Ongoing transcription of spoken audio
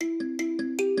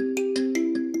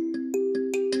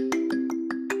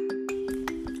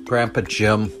Grandpa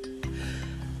Jim.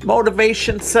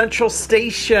 Motivation Central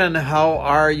Station. How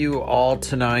are you all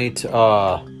tonight?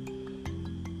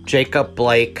 Jacob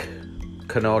Blake,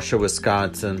 Kenosha,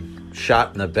 Wisconsin,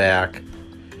 shot in the back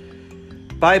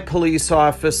by police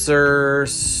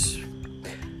officers.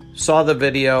 Saw the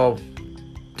video.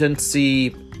 Didn't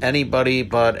see anybody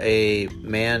but a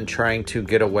man trying to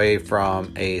get away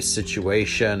from a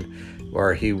situation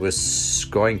where he was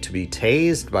going to be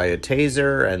tased by a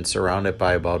taser and surrounded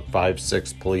by about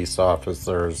 5-6 police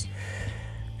officers,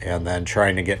 and then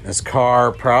trying to get in his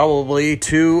car probably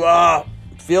to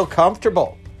feel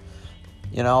comfortable.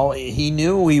 You know, he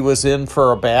knew he was in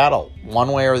for a battle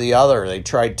one way or the other. They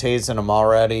tried tasing him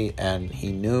already, and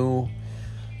he knew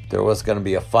there was going to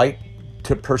be a fight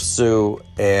to pursue,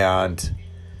 and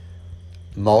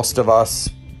most of us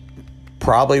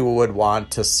probably would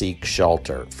want to seek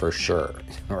shelter for sure,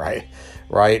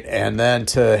 right? And then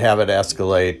to have it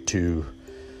escalate to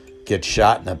get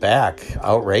shot in the back,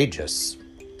 outrageous,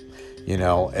 you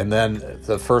know. And then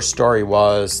the first story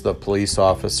was the police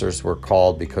officers were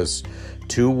called because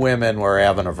 2 women were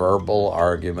having a verbal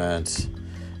argument,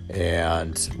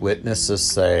 and witnesses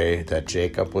say that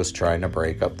Jacob was trying to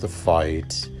break up the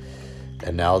fight.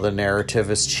 And now the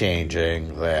narrative is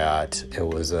changing that it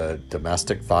was a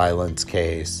domestic violence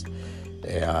case,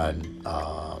 and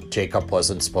Jacob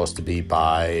wasn't supposed to be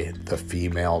by the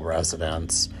female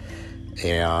residents.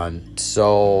 And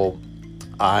so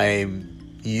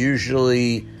I'm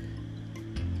usually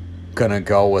going to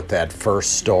go with that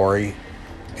first story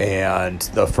and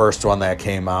the first one that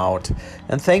came out.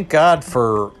 And thank God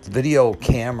for video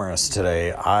cameras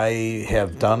today. I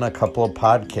have done a couple of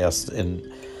podcasts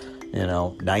in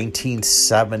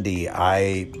 1970,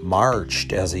 I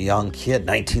marched as a young kid.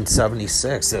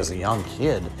 1976, as a young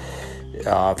kid,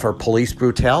 for police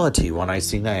brutality when I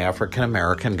seen an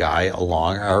African-American guy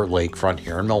along our lakefront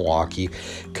here in Milwaukee.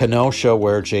 Kenosha,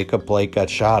 where Jacob Blake got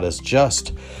shot, is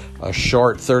just a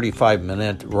short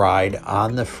 35-minute ride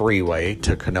on the freeway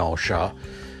to Kenosha.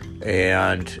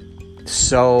 And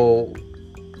so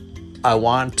I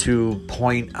want to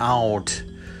point out,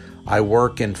 I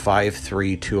work in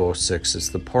 53206. It's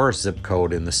the poorest zip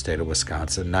code in the state of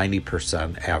Wisconsin,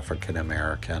 90% African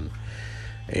American.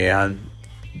 And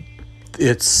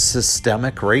it's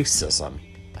systemic racism.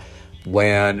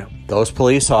 When those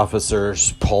police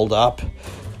officers pulled up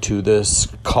to this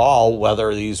call,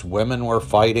 whether these women were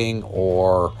fighting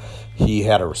or he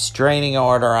had a restraining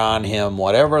order on him,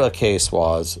 whatever the case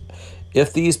was,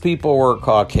 if these people were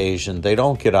Caucasian, they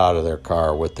don't get out of their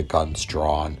car with the guns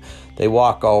drawn. They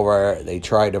walk over, they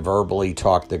try to verbally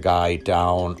talk the guy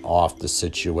down off the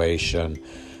situation,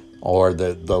 or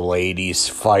the ladies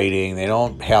fighting. They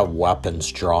don't have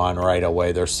weapons drawn right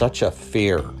away. There's such a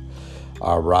fear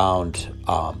around.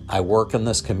 I work in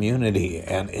this community,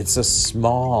 and it's a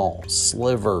small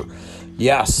sliver.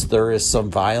 Yes, there is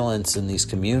some violence in these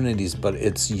communities, but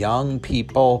it's young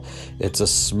people. It's a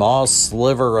small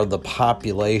sliver of the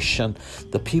population.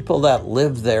 The people that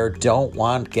live there don't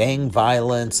want gang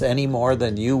violence any more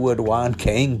than you would want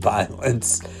gang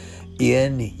violence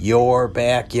in your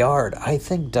backyard. I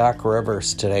think Doc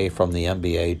Rivers today from the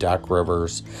NBA, Doc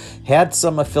Rivers, had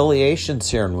some affiliations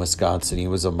here in Wisconsin. He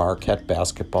was a Marquette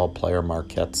basketball player.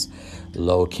 Marquette's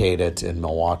located in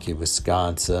Milwaukee,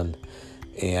 Wisconsin.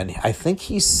 And I think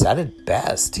he said it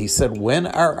best. He said, when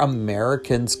are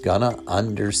Americans gonna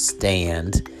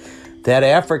understand that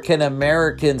African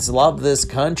Americans love this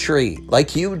country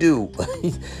like you do?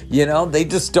 You know, they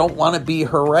just don't want to be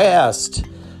harassed.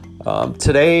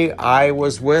 Today, I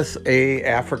was with a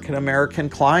African American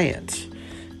client,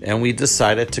 and we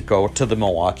decided to go to the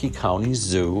Milwaukee County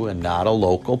Zoo and not a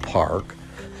local park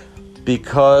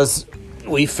because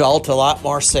we felt a lot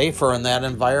more safer in that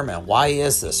environment. Why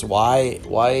is this? Why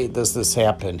does this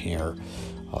happen here?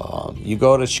 You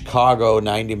go to Chicago,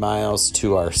 90 miles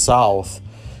to our south,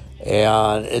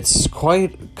 and it's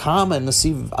quite common to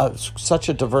see such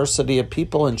a diversity of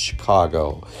people in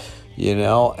Chicago, you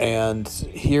know, and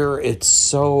here it's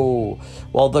so,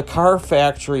 well, the car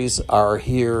factories are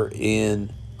here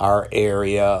in our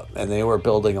area, and they were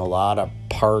building a lot of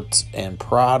parts and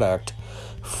product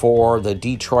for the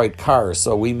Detroit cars.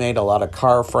 So we made a lot of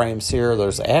car frames here.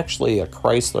 There's actually a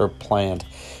Chrysler plant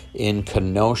in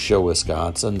Kenosha,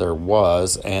 Wisconsin. There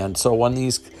was. And so when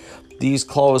these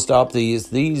closed up,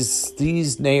 these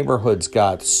neighborhoods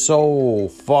got so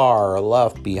far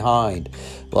left behind.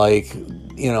 Like,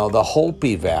 you know, the hope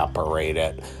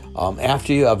evaporated.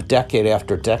 After you have decade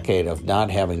after decade of not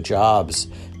having jobs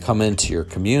come into your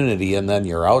community, and then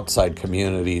your outside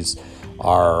communities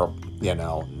are, you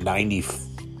know,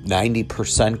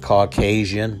 90%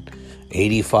 Caucasian,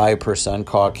 85%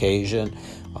 Caucasian.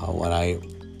 When I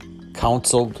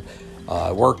counseled,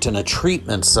 I worked in a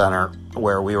treatment center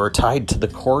where we were tied to the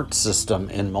court system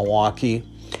in Milwaukee.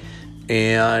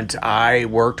 And I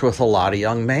worked with a lot of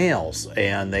young males,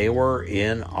 and they were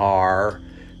in our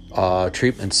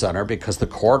treatment center because the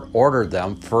court ordered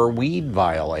them for weed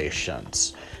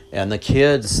violations. And the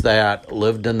kids that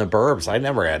lived in the burbs, I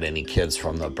never had any kids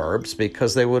from the burbs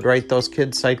because they would write those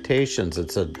kids citations.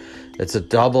 It's a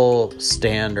double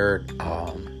standard.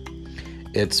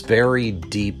 It's very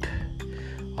deep.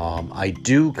 I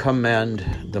do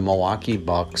commend the Milwaukee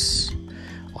Bucks.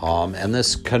 And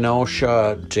this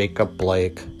Kenosha Jacob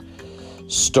Blake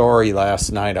story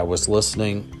last night, I was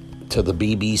listening to the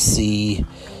BBC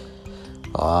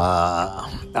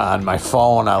on my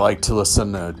phone. I like to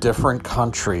listen to different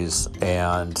countries,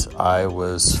 and I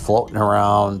was floating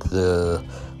around the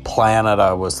planet.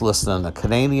 I was listening to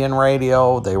Canadian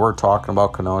radio. They were talking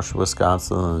about Kenosha,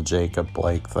 Wisconsin, and the Jacob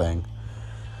Blake thing.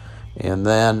 And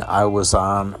then I was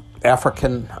on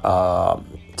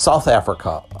South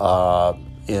Africa,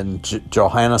 in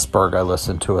Johannesburg. I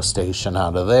listened to a station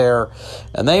out of there,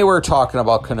 and they were talking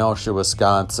about Kenosha,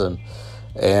 Wisconsin.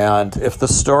 And if the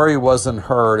story wasn't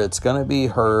heard, it's going to be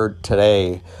heard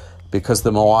today because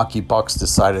the Milwaukee Bucks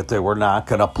decided they were not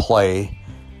going to play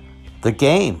the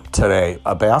game today,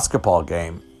 a basketball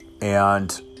game.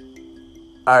 And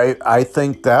I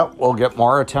think that will get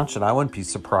more attention. I wouldn't be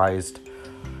surprised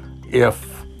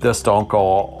if this don't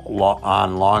go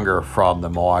on longer from the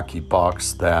Milwaukee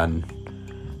Bucks than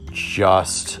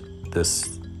just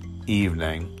this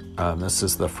evening. This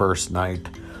is the first night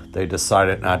they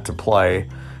decided not to play.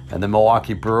 And the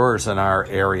Milwaukee Brewers in our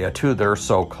area, too, they're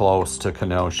so close to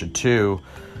Kenosha, too.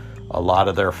 A lot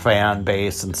of their fan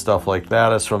base and stuff like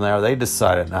that is from there. They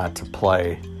decided not to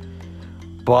play.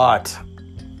 But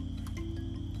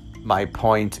my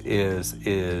point is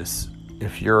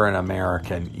if you're an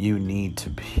American, you need to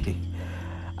be...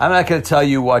 I'm not going to tell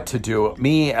you what to do.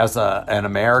 Me, as an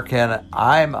American,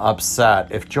 I'm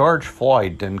upset. If George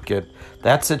Floyd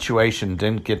that situation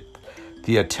didn't get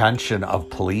the attention of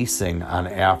policing on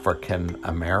African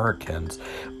Americans,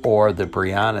 or the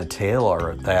Breonna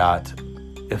Taylor, that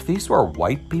if these were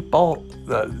white people,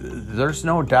 there's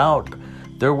no doubt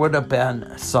there would have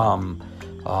been some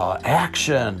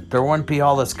action. There wouldn't be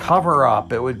all this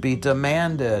cover-up. It would be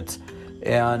demanded.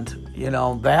 And,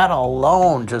 that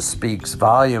alone just speaks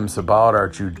volumes about our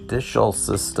judicial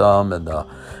system and the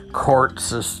court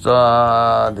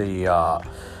system, the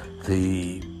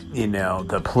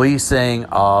policing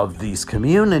of these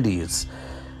communities.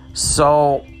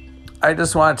 So I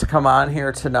just wanted to come on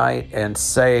here tonight and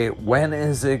say, when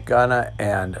is it gonna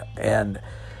end? And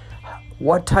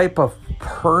what type of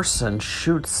person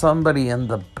shoots somebody in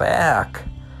the back?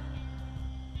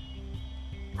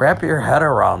 Wrap your head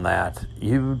around that.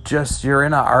 You're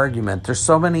in an argument. There's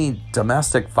so many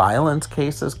domestic violence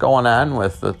cases going on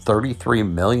with the 33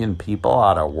 million people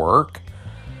out of work.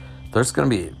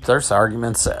 There's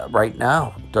arguments right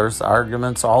now. There's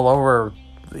arguments all over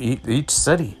each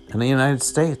city in the United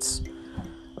States.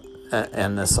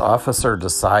 And this officer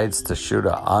decides to shoot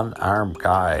an unarmed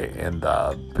guy in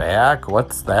the back.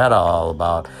 What's that all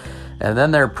about? And then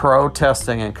they're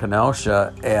protesting in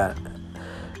Kenosha and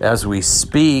as we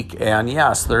speak, and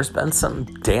yes, there's been some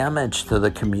damage to the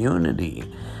community,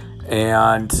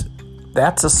 and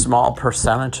that's a small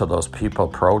percentage of those people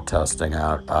protesting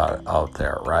out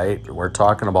there, right? We're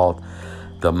talking about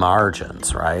the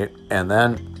margins, right? And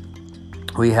then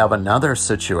we have another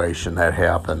situation that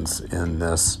happens in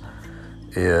this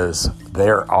is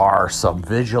there are some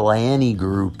vigilante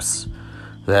groups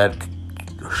that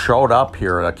showed up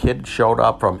here. A kid showed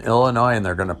up from Illinois, and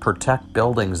they're going to protect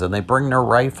buildings, and they bring their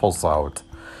rifles out.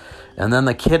 And then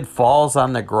the kid falls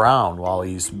on the ground while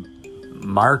he's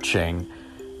marching,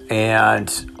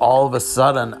 and all of a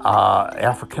sudden,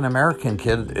 African-American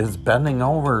kid is bending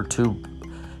over to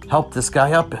help this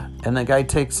guy up, and the guy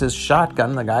takes his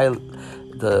shotgun.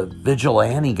 The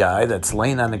vigilante guy that's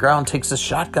laying on the ground takes his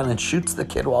shotgun and shoots the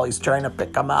kid while he's trying to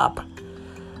pick him up.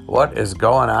 What is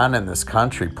going on in this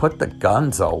country? Put the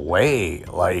guns away.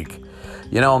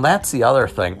 And that's the other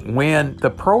thing. When the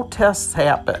protests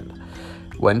happened,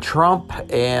 when Trump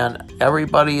and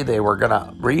everybody, they were going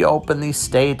to reopen these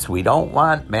states. We don't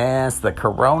want masks. The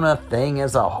corona thing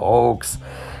is a hoax.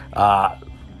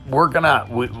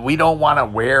 We don't want to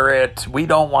wear it. We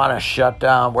don't want to shut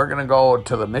down. We're going to go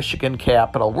to the Michigan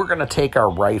Capitol. We're going to take our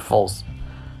rifles.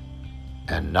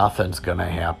 And nothing's going to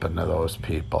happen to those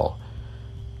people.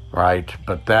 Right?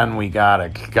 But then we got a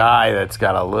guy that's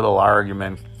got a little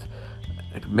argument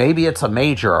Maybe it's a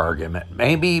major argument.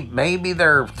 Maybe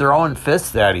they're throwing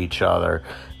fists at each other.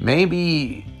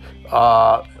 Maybe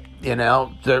they're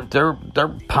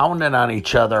pounding on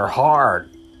each other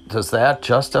hard. Does that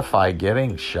justify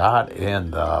getting shot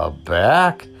in the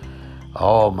back?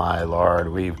 Oh my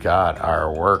Lord, we've got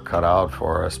our work cut out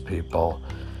for us, people.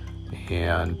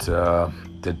 And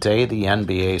the day the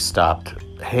NBA stopped,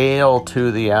 hail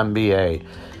to the NBA.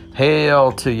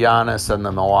 Hail to Giannis and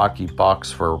the Milwaukee Bucks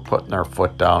for putting their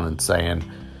foot down and saying,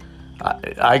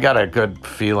 I got a good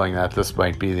feeling that this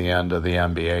might be the end of the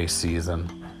NBA season.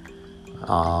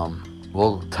 Time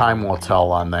will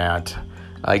tell on that.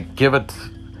 I give it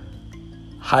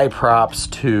high props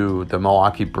to the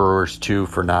Milwaukee Brewers, too,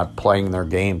 for not playing their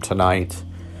game tonight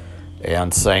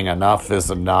and saying enough is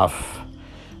enough.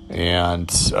 And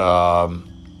I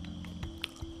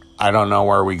don't know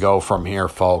where we go from here,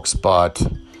 folks, but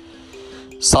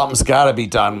something's got to be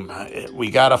done.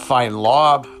 We got to find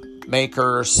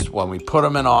lawmakers. When we put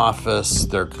them in office,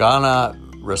 they're going to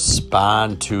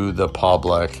respond to the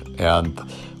public and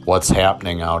what's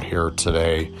happening out here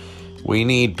today. We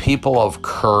need people of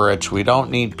courage. We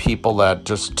don't need people that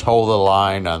just toe the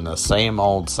line on the same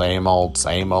old.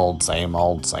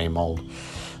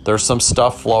 There's some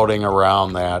stuff floating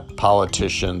around that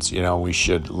politicians, we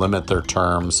should limit their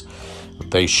terms.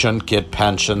 They shouldn't get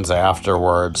pensions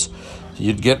afterwards.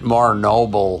 You'd get more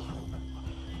noble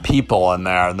people in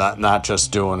there, not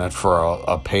just doing it for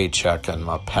a paycheck and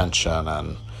a pension.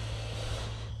 And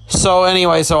so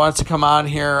anyways, I wanted to come on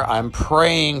here. I'm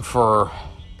praying for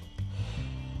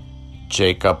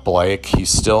Jacob Blake. He's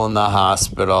still in the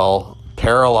hospital,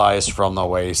 paralyzed from the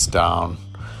waist down.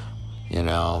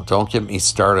 Don't get me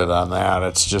started on that.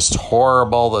 It's just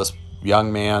horrible. This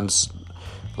young man's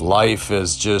life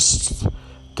is just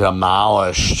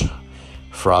demolished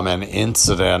from an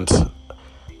incident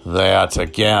that,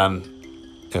 again,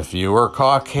 if you were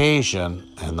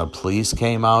Caucasian and the police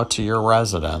came out to your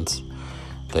residence,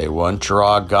 they wouldn't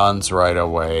draw guns right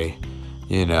away,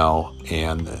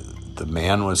 and the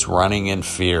man was running in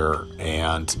fear.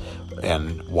 And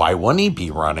why wouldn't he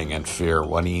be running in fear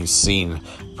when he's seen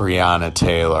Breonna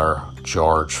Taylor,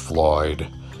 George Floyd,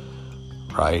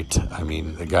 right? I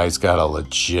mean, the guy's got a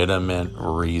legitimate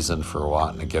reason for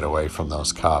wanting to get away from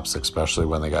those cops, especially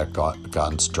when they got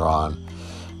guns drawn.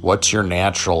 What's your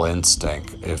natural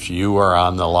instinct? If you are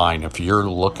on the line, if you're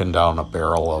looking down a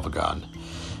barrel of a gun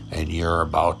and you're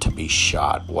about to be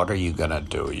shot, what are you going to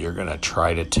do? You're going to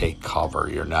try to take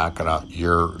cover. You're not going to,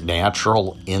 your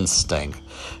natural instinct,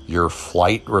 your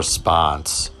fight or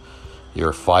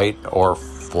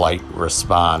flight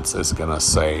response is going to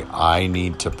say, I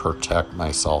need to protect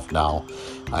myself now.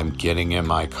 I'm getting in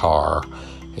my car.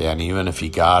 And even if he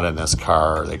got in his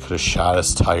car, they could have shot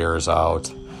his tires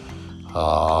out.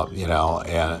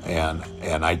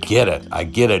 And I get it. I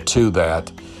get it too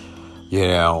that,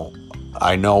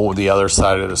 I know the other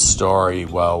side of the story.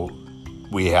 Well,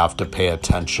 we have to pay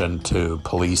attention to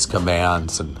police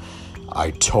commands, and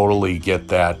I totally get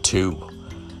that too,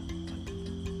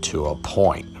 to a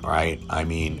point, right? I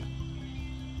mean,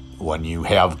 when you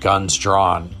have guns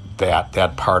drawn,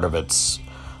 that part of it's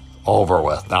over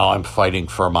with. Now I'm fighting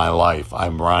for my life.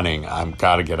 I'm running. I've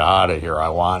got to get out of here. I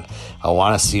want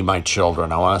to see my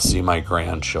children. I want to see my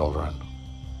grandchildren.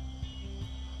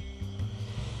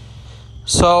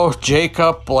 So,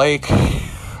 Jacob Blake,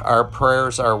 our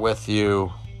prayers are with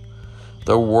you.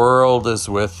 The world is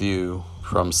with you,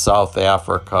 from South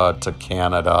Africa to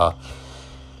Canada.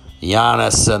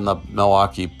 Giannis and the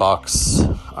Milwaukee Bucks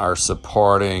are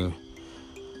supporting.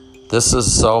 This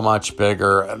is so much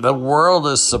bigger. The world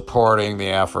is supporting the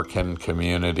African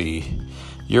community.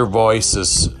 Your voice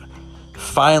is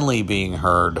finally being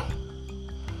heard.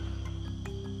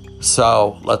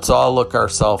 So let's all look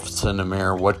ourselves in the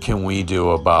mirror. What can we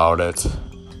do about it?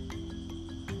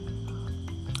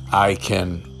 I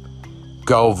can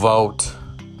go vote.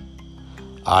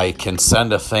 I can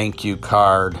send a thank you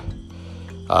card,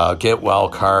 get well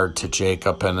card to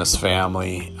Jacob and his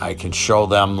family. I can show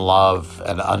them love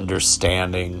and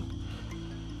understanding.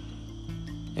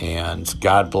 And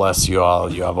God bless you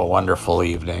all. You have a wonderful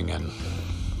evening, and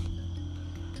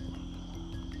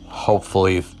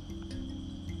hopefully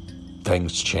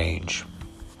things change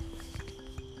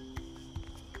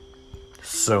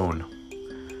soon.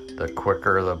 The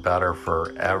quicker the better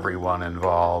for everyone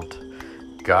involved.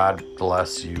 God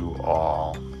bless you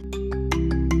all.